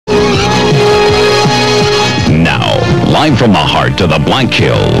Live from the heart of the Black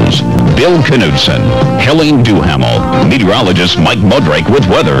Hills, Bill Knutson, Helene Duhamel, meteorologist Mike Modrick with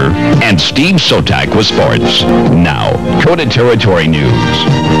weather, and Steve Sotak with sports. Now, KOTA Territory News.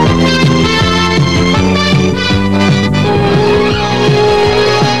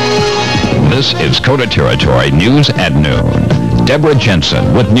 This is KOTA Territory News at noon. Debra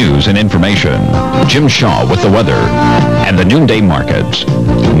Jensen with news and information. Jim Shaw with the weather and the noonday markets.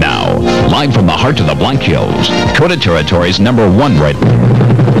 Now, live from the heart of the Black Hills, KOTA Territory's #1 right.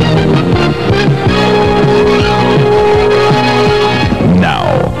 Now,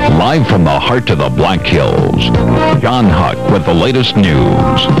 live from the heart of the Black Hills, John Huck with the latest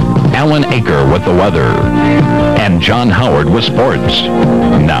news. Alan Aker with the weather. And John Howard with sports.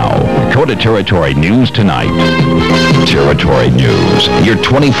 Now, KOTA Territory News tonight. Territory News, your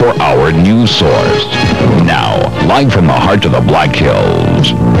 24-hour news source. Now, live from the heart of the Black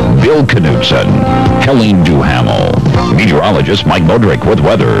Hills, Bill Knutson, Helene Duhamel, meteorologist Mike Modrick with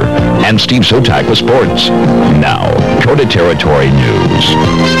weather, and Steve Sotak with sports. Now, KOTA Territory News,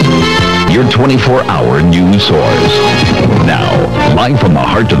 your 24-hour news source. Now, live from the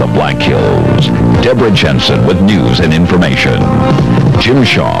heart of the Black Hills, Debra Jensen with news and information. Jim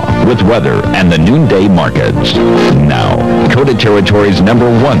Shaw with weather and the noonday markets. Now, KOTA Territory's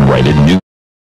 #1 rated news.